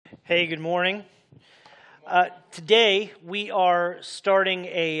Hey, good morning. Today we are starting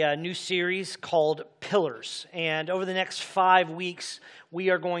a new series called Pillars. And over the next 5 weeks,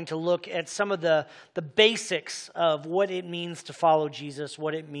 we are going to look at some of the basics of what it means to follow Jesus,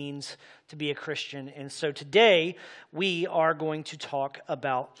 what it means to be a Christian. And so today we are going to talk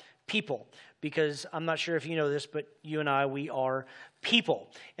about people. Because I'm not sure if you know this, but you and I, we are people.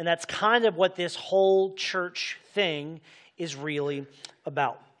 And that's kind of what this whole church thing is really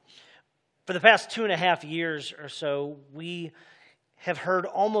about. For the past 2.5 years or so, we have heard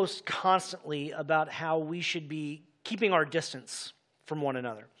almost constantly about how we should be keeping our distance from one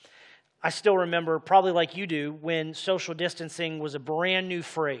another. I still remember, probably like you do, when social distancing was a brand new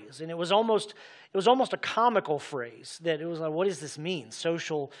phrase, and it was almost a comical phrase. That it was like, what does this mean,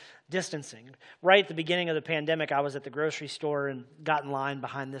 social distancing? Right at the beginning of the pandemic, I was at the grocery store and got in line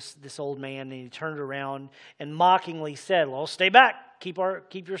behind this old man, and he turned around and mockingly said, "Well, stay back. Keep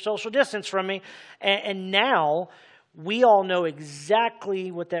your social distance from me." And now we all know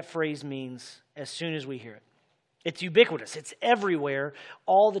exactly what that phrase means as soon as we hear it. It's ubiquitous. It's everywhere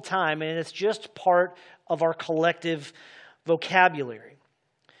all the time, and it's just part of our collective vocabulary.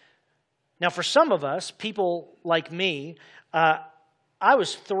 Now, for some of us, people like me, I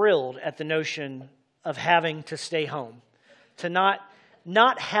was thrilled at the notion of having to stay home, to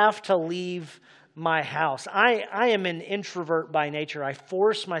not have to leave my house. I am an introvert by nature. I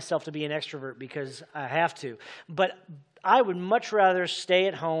force myself to be an extrovert because I have to. But I would much rather stay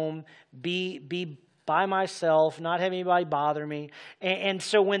at home, be by myself, not have anybody bother me. And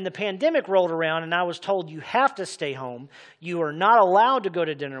so when the pandemic rolled around and I was told you have to stay home, you are not allowed to go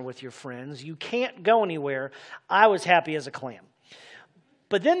to dinner with your friends, you can't go anywhere, I was happy as a clam.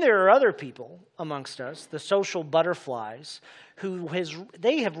 But then there are other people amongst us, the social butterflies,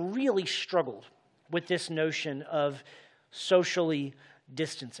 they have really struggled with this notion of socially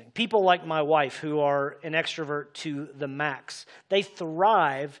distancing. People like my wife, who are an extrovert to the max, they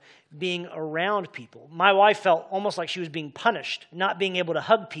thrive being around people. My wife felt almost like she was being punished, not being able to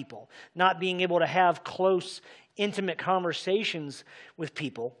hug people, not being able to have close, intimate conversations with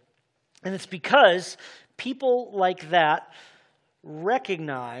people. And it's because people like that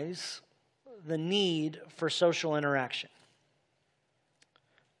recognize the need for social interaction.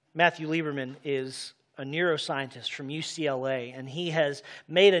 Matthew Lieberman is a neuroscientist from UCLA, and he has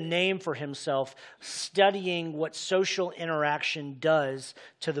made a name for himself studying what social interaction does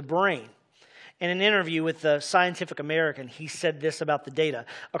to the brain. In an interview with the Scientific American, he said this about the data.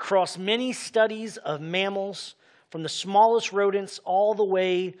 Across many studies of mammals, from the smallest rodents all the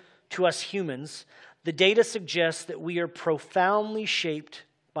way to us humans, the data suggests that we are profoundly shaped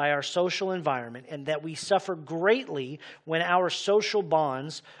by our social environment and that we suffer greatly when our social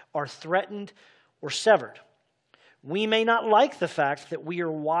bonds are threatened or severed. We may not like the fact that we are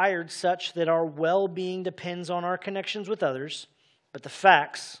wired such that our well-being depends on our connections with others, but the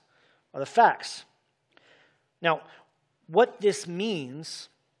facts are the facts. Now, what this means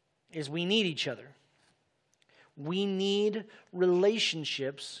is we need each other. We need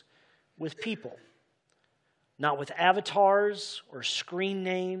relationships with people. Not with avatars or screen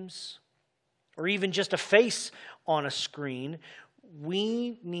names or even just a face on a screen.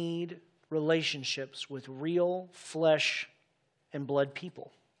 We need relationships with real flesh and blood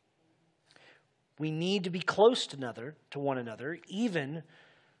people. We need to be close to one another, even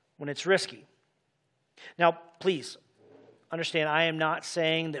when it's risky. Now, please understand, I am not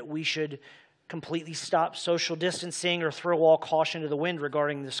saying that we should completely stop social distancing or throw all caution to the wind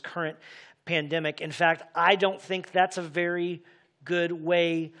regarding this current pandemic. In fact, I don't think that's a very good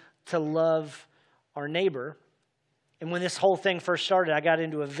way to love our neighbor. And when this whole thing first started, I got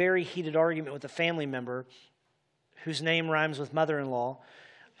into a very heated argument with a family member whose name rhymes with mother-in-law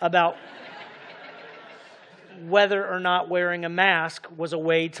about whether or not wearing a mask was a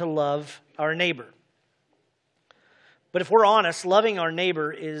way to love our neighbor. But if we're honest, loving our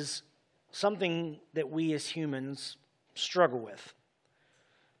neighbor is something that we as humans struggle with.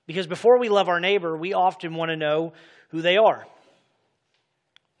 Because before we love our neighbor, we often want to know who they are.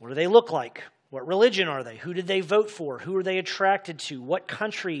 What do they look like? What religion are they? Who did they vote for? Who are they attracted to? What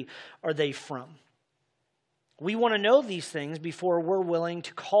country are they from? We want to know these things before we're willing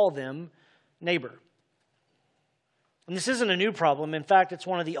to call them neighbor. And this isn't a new problem. In fact, it's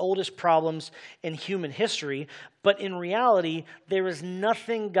one of the oldest problems in human history. But in reality, there is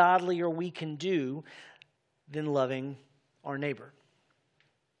nothing godlier we can do than loving our neighbor.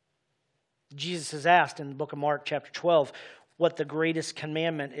 Jesus is asked in the book of Mark, chapter 12, what the greatest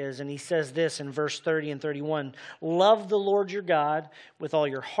commandment is. And he says this in verse 30 and 31, "Love the Lord your God with all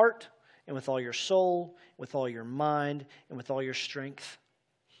your heart and with all your soul, with all your mind and with all your strength.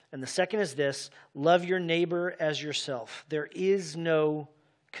 And the second is this: love your neighbor as yourself. There is no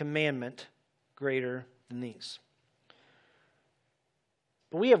commandment greater than these.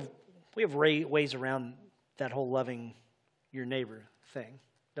 But we have ways around that whole loving your neighbor thing,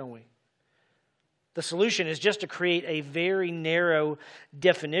 don't we? The solution is just to create a very narrow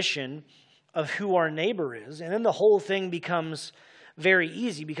definition of who our neighbor is, and then the whole thing becomes very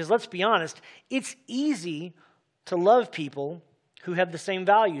easy, because let's be honest, it's easy to love people who have the same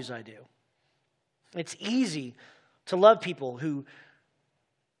values I do. It's easy to love people who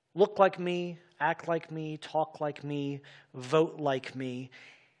look like me, act like me, talk like me, vote like me.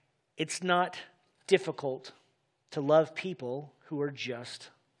 It's not difficult to love people who are just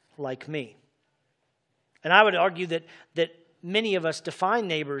like me. And I would argue that many of us define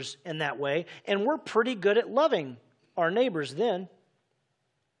neighbors in that way, and we're pretty good at loving our neighbors then.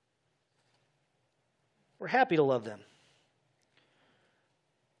 We're happy to love them.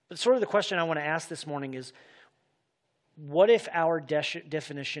 But sort of the question I want to ask this morning is, what if our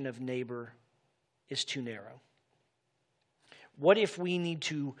definition of neighbor is too narrow? What if we need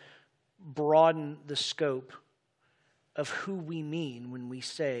to broaden the scope of who we mean when we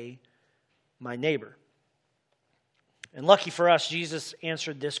say, my neighbor? And lucky for us, Jesus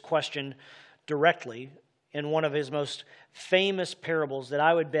answered this question directly in one of his most famous parables that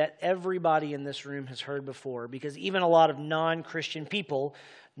I would bet everybody in this room has heard before, because even a lot of non-Christian people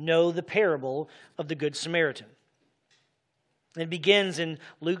know the parable of the Good Samaritan. It begins in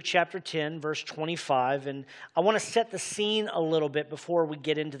Luke chapter 10, verse 25, and I want to set the scene a little bit before we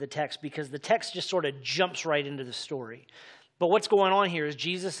get into the text, because the text just sort of jumps right into the story. But what's going on here is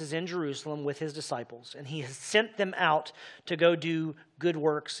Jesus is in Jerusalem with his disciples, and he has sent them out to go do good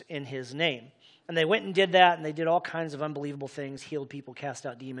works in his name. And they went and did that, and they did all kinds of unbelievable things, healed people, cast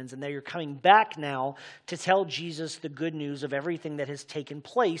out demons, and they are coming back now to tell Jesus the good news of everything that has taken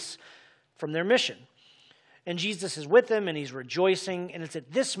place from their mission. And Jesus is with them, and he's rejoicing, and it's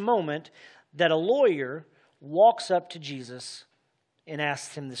at this moment that a lawyer walks up to Jesus and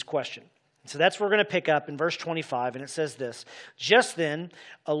asks him this question. So that's where we're going to pick up in verse 25, and it says this: Just then,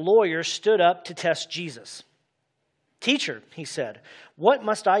 a lawyer stood up to test Jesus. Teacher, he said, what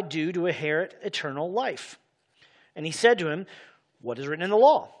must I do to inherit eternal life? And he said to him, what is written in the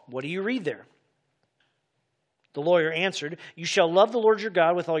law? What do you read there? The lawyer answered, you shall love the Lord your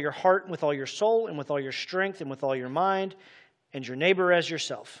God with all your heart, and with all your soul, and with all your strength, and with all your mind, and your neighbor as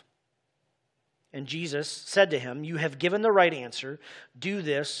yourself. And Jesus said to him, you have given the right answer. Do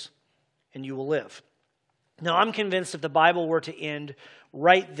this, and you will live. Now, I'm convinced if the Bible were to end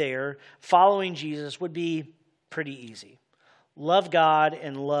right there, following Jesus would be pretty easy. Love God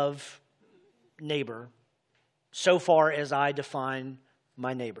and love neighbor, so far as I define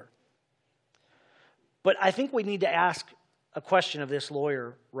my neighbor. But I think we need to ask a question of this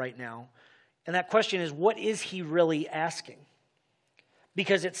lawyer right now, and that question is, what is he really asking?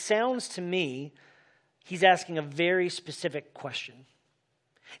 Because it sounds to me he's asking a very specific question.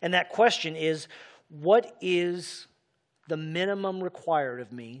 And that question is, what is the minimum required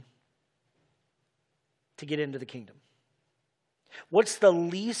of me to get into the kingdom? What's the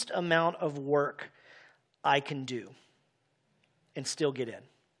least amount of work I can do and still get in?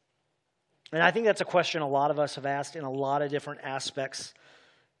 And I think that's a question a lot of us have asked in a lot of different aspects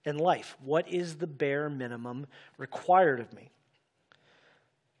in life. What is the bare minimum required of me?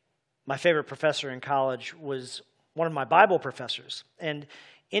 My favorite professor in college was one of my Bible professors. And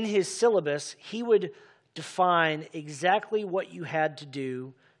in his syllabus, he would define exactly what you had to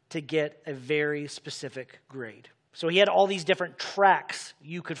do to get a very specific grade. So he had all these different tracks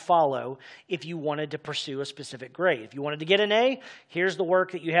you could follow if you wanted to pursue a specific grade. If you wanted to get an A, here's the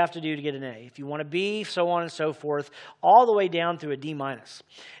work that you have to do to get an A. If you want a B, so on and so forth, all the way down through a D-.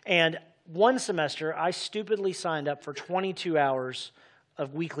 And one semester, I stupidly signed up for 22 hours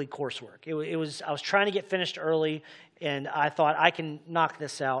of weekly coursework. I was trying to get finished early, and I thought I can knock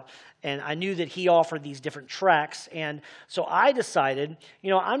this out. And I knew that he offered these different tracks. And so I decided,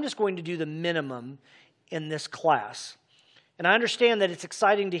 I'm just going to do the minimum in this class. And I understand that it's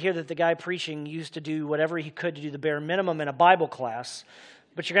exciting to hear that the guy preaching used to do whatever he could to do the bare minimum in a Bible class,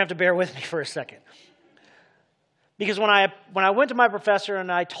 but you're going to have to bear with me for a second. Because when I went to my professor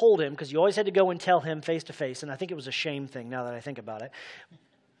and I told him, because you always had to go and tell him face to face, and I think it was a shame thing now that I think about it,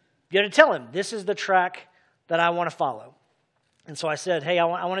 you had to tell him, this is the track that I want to follow. And so I said, hey, I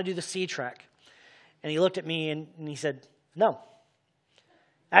want to do the C track. And he looked at me and he said, no.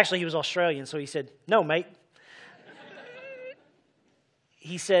 Actually, he was Australian, so he said, no, mate.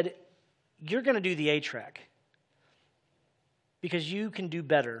 He said, you're going to do the A track because you can do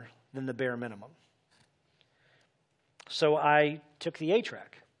better than the bare minimum. So I took the A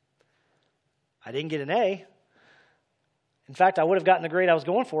track. I didn't get an A. In fact, I would have gotten the grade I was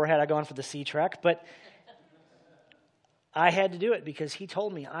going for had I gone for the C track, but I had to do it because he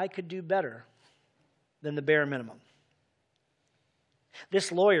told me I could do better than the bare minimum.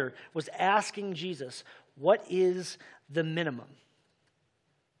 This lawyer was asking Jesus, what is the minimum?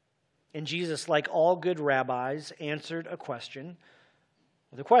 And Jesus, like all good rabbis, answered a question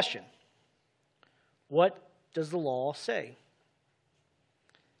with a question. What does the law say?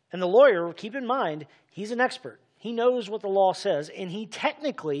 And the lawyer, keep in mind, he's an expert. He knows what the law says, and he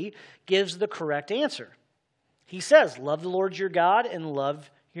technically gives the correct answer. He says, love the Lord your God and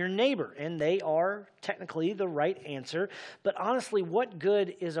love your neighbor. And they are technically the right answer. But honestly, what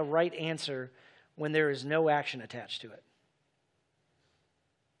good is a right answer when there is no action attached to it?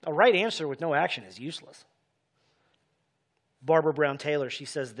 A right answer with no action is useless. Barbara Brown Taylor, she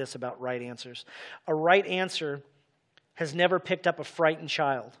says this about right answers. A right answer has never picked up a frightened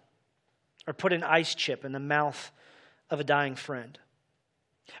child or put an ice chip in the mouth of a dying friend.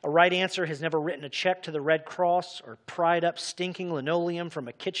 A right answer has never written a check to the Red Cross or pried up stinking linoleum from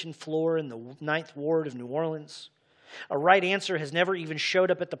a kitchen floor in the Ninth Ward of New Orleans. A right answer has never even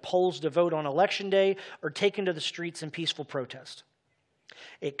showed up at the polls to vote on Election Day or taken to the streets in peaceful protest.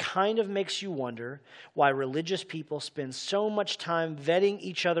 It kind of makes you wonder why religious people spend so much time vetting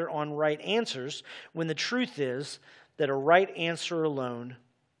each other on right answers when the truth is that a right answer alone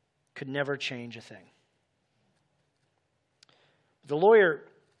could never change a thing. The lawyer,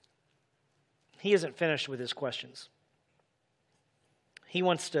 he isn't finished with his questions. He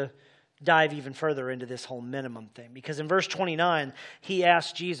wants to dive even further into this whole minimum thing because in verse 29, he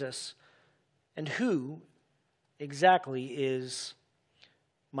asks Jesus, and who exactly is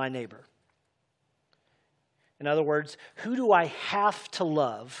my neighbor? In other words, who do I have to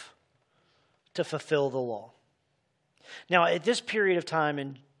love to fulfill the law? Now, at this period of time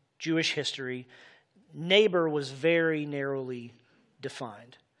in Jewish history, neighbor was very narrowly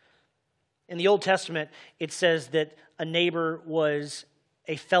defined. In the Old Testament, it says that a neighbor was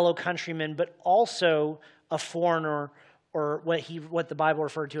a fellow countryman, but also a foreigner, or what the Bible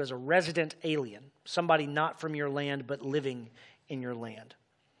referred to as a resident alien, somebody not from your land but living in your land.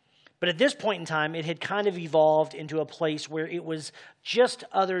 But at this point in time, it had kind of evolved into a place where it was just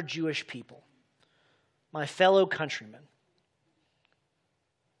other Jewish people, my fellow countrymen.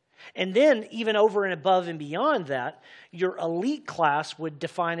 And then, even over and above and beyond that, your elite class would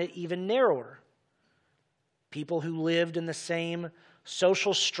define it even narrower. People who lived in the same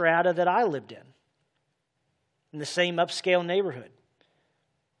social strata that I lived in the same upscale neighborhood.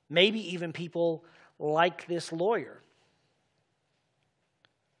 Maybe even people like this lawyer.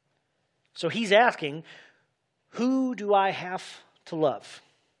 So he's asking, who do I have to love?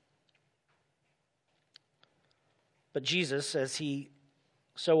 But Jesus, as he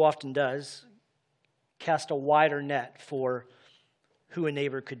so often does, cast a wider net for who a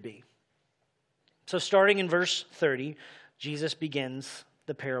neighbor could be. So starting in verse 30, Jesus begins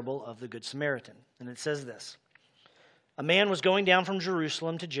the parable of the Good Samaritan. And it says this: a man was going down from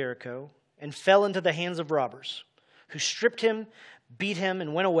Jerusalem to Jericho and fell into the hands of robbers, who stripped him, beat him,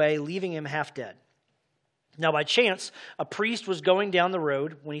 and went away, leaving him half dead. Now by chance, a priest was going down the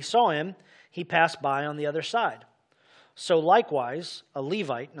road. When he saw him, he passed by on the other side. So likewise, a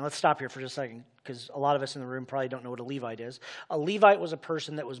Levite, now let's stop here for just a second, because a lot of us in the room probably don't know what a Levite is. A Levite was a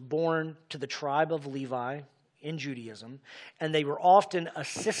person that was born to the tribe of Levi in Judaism, and they were often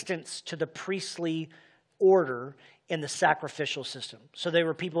assistants to the priestly order in the sacrificial system. So they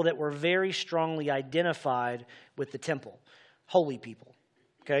were people that were very strongly identified with the temple, holy people.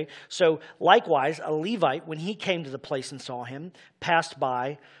 Okay? So likewise, a Levite, when he came to the place and saw him, passed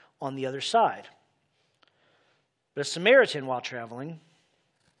by on the other side. But a Samaritan, while traveling,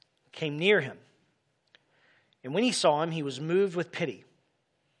 came near him. And when he saw him, he was moved with pity.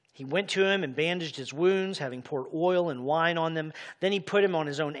 He went to him and bandaged his wounds, having poured oil and wine on them. Then he put him on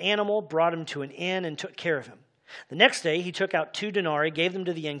his own animal, brought him to an inn, and took care of him. The next day he took out 2 denarii, gave them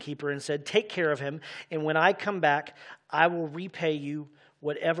to the innkeeper, and said, "Take care of him, and when I come back, I will repay you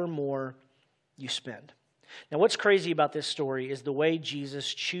whatever more you spend." Now what's crazy about this story is the way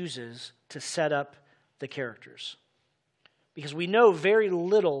Jesus chooses to set up the characters. Because we know very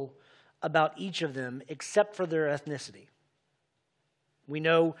little about each of them except for their ethnicity. We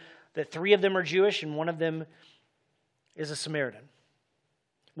know that 3 of them are Jewish and 1 of them is a Samaritan.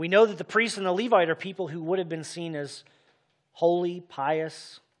 We know that the priest and the Levite are people who would have been seen as holy,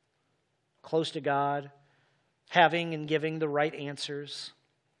 pious, close to God, having and giving the right answers,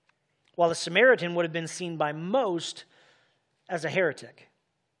 while the Samaritan would have been seen by most as a heretic,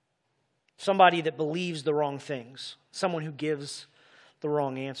 somebody that believes the wrong things, someone who gives the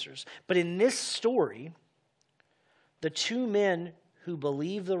wrong answers. But in this story, the two men who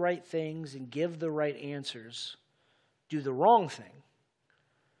believe the right things and give the right answers do the wrong thing,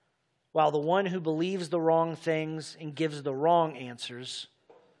 while the one who believes the wrong things and gives the wrong answers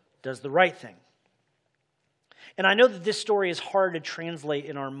does the right thing. And I know that this story is hard to translate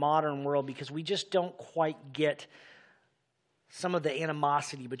in our modern world because we just don't quite get some of the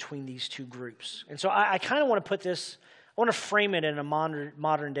animosity between these two groups. And so I kind of want to put this, I want to frame it in a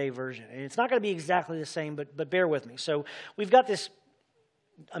modern day version. And it's not going to be exactly the same, but bear with me. So we've got this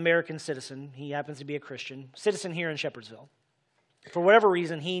American citizen. He happens to be a Christian citizen here in Shepherdsville. For whatever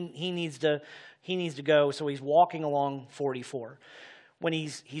reason, he needs to go, so he's walking along 44. When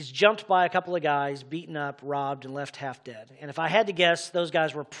he's jumped by a couple of guys, beaten up, robbed, and left half dead. And if I had to guess, those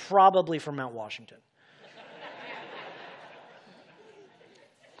guys were probably from Mount Washington.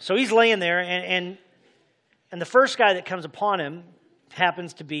 So he's laying there, and the first guy that comes upon him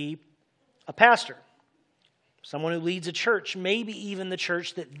happens to be a pastor, someone who leads a church, maybe even the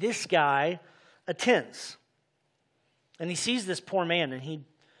church that this guy attends. And he sees this poor man, and he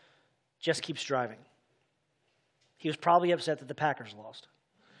just keeps driving. He was probably upset that the Packers lost.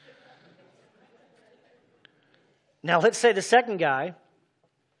 Now, let's say the second guy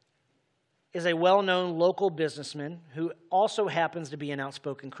is a well-known local businessman who also happens to be an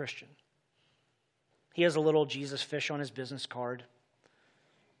outspoken Christian. He has a little Jesus fish on his business card.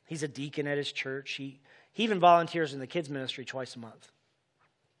 He's a deacon at his church. He even volunteers in the kids' ministry twice a month.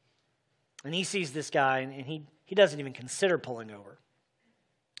 And he sees this guy, and he doesn't even consider pulling over.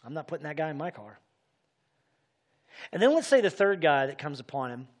 I'm not putting that guy in my car. And then let's say the third guy that comes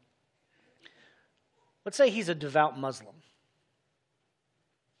upon him, let's say he's a devout Muslim.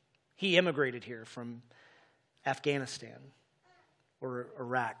 He immigrated here from Afghanistan or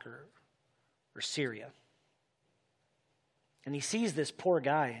Iraq or Syria. And he sees this poor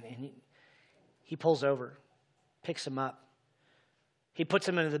guy, and he pulls over, picks him up. He puts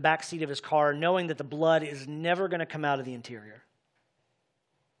him into the back seat of his car, knowing that the blood is never going to come out of the interior.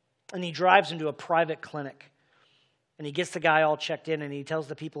 And he drives him to a private clinic. And he gets the guy all checked in, and he tells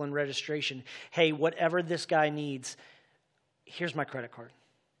the people in registration, hey, whatever this guy needs, here's my credit card.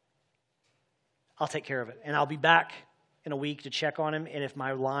 I'll take care of it. And I'll be back in a week to check on him, and if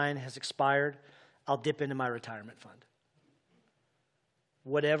my line has expired, I'll dip into my retirement fund.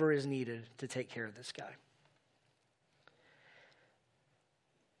 Whatever is needed to take care of this guy.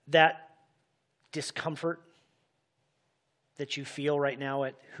 That discomfort that you feel right now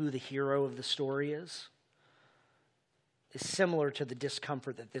at who the hero of the story is similar to the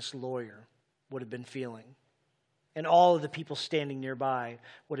discomfort that this lawyer would have been feeling. And all of the people standing nearby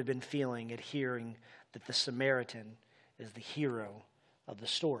would have been feeling at hearing that the Samaritan is the hero of the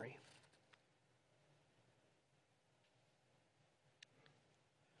story.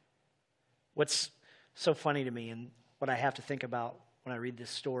 What's so funny to me, and what I have to think about when I read this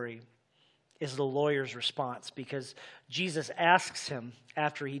story, is the lawyer's response, because Jesus asks him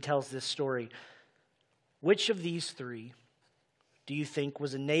after he tells this story, which of these three do you think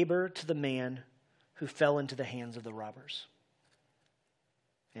was a neighbor to the man who fell into the hands of the robbers?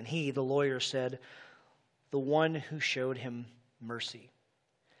 And he, the lawyer, said, the one who showed him mercy.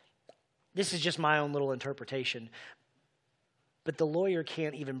 This is just my own little interpretation, but the lawyer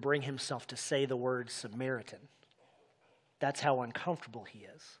can't even bring himself to say the word Samaritan. That's how uncomfortable he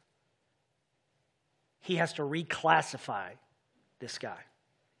is. He has to reclassify this guy.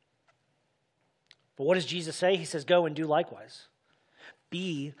 But what does Jesus say? He says, go and do likewise.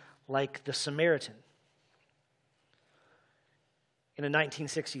 Be like the Samaritan. In a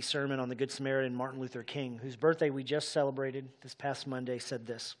 1960 sermon on the Good Samaritan, Martin Luther King, whose birthday we just celebrated this past Monday, said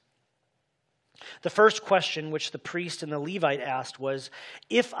this. The first question which the priest and the Levite asked was,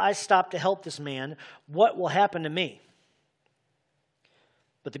 if I stop to help this man, what will happen to me?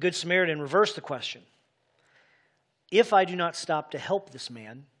 But the Good Samaritan reversed the question. If I do not stop to help this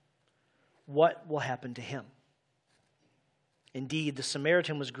man, what will happen to him? Indeed, the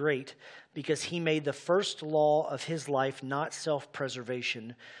Samaritan was great because he made the first law of his life not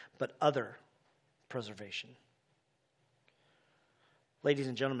self-preservation, but other preservation. Ladies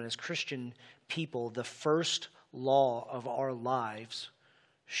and gentlemen, as Christian people, the first law of our lives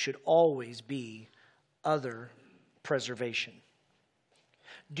should always be other preservation.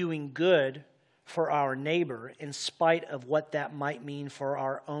 Doing good for our neighbor in spite of what that might mean for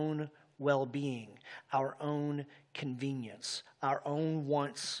our own well-being, our own convenience, our own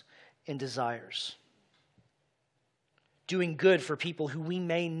wants and desires. Doing good for people who we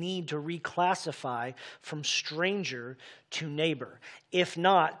may need to reclassify from stranger to neighbor, if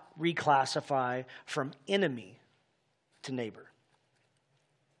not reclassify from enemy to neighbor.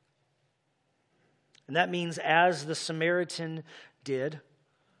 And that means, as the Samaritan did,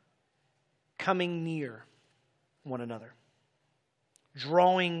 coming near one another,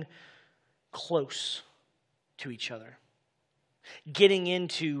 drawing close to each other, getting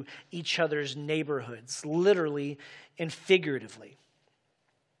into each other's neighborhoods, literally and figuratively.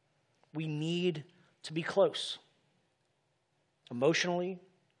 We need to be close, emotionally,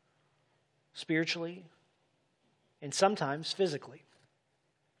 spiritually, and sometimes physically.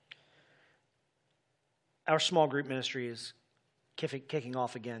 Our small group ministry is kicking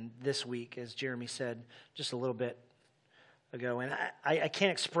off again this week, as Jeremy said just a little bit ago. And I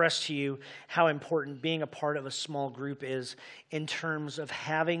can't express to you how important being a part of a small group is in terms of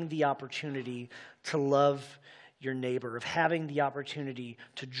having the opportunity to love your neighbor, of having the opportunity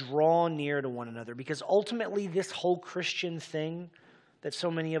to draw near to one another. Because ultimately, this whole Christian thing that so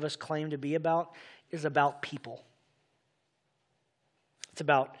many of us claim to be about is about people. It's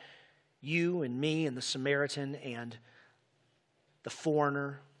about you and me and the Samaritan and the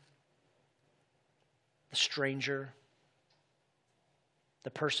foreigner, the stranger,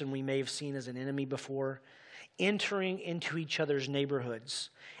 the person we may have seen as an enemy before, entering into each other's neighborhoods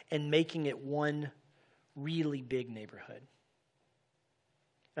and making it one really big neighborhood.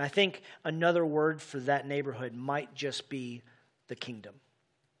 And I think another word for that neighborhood might just be the kingdom.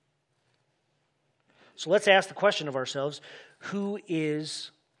 So let's ask the question of ourselves, who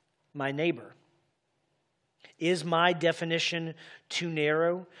is my neighbor? Is my definition too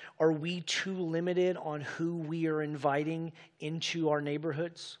narrow? Are we too limited on who we are inviting into our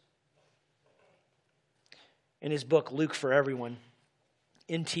neighborhoods? In his book, Luke for Everyone,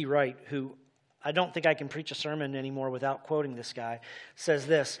 N.T. Wright, who I don't think I can preach a sermon anymore without quoting this guy, says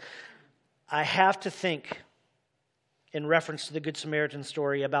this: I have to think, in reference to the Good Samaritan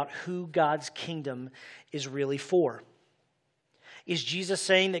story, about who God's kingdom is really for. Is Jesus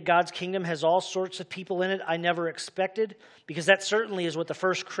saying that God's kingdom has all sorts of people in it I never expected? Because that certainly is what the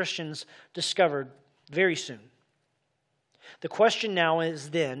first Christians discovered very soon. The question now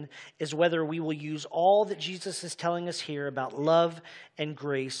is whether we will use all that Jesus is telling us here about love and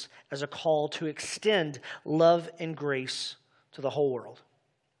grace as a call to extend love and grace to the whole world.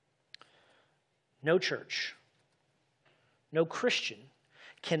 No church, no Christian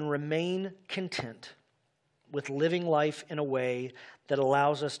can remain content with living life in a way that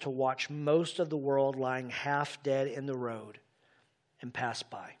allows us to watch most of the world lying half dead in the road and pass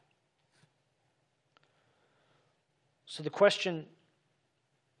by. So the question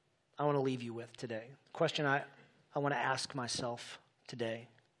I want to leave you with today, the question I want to ask myself today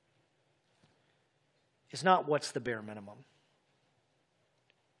is not what's the bare minimum,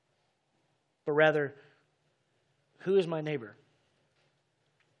 but rather, who is my neighbor?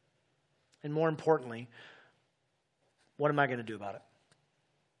 And more importantly, what am I going to do about it?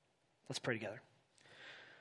 Let's pray together.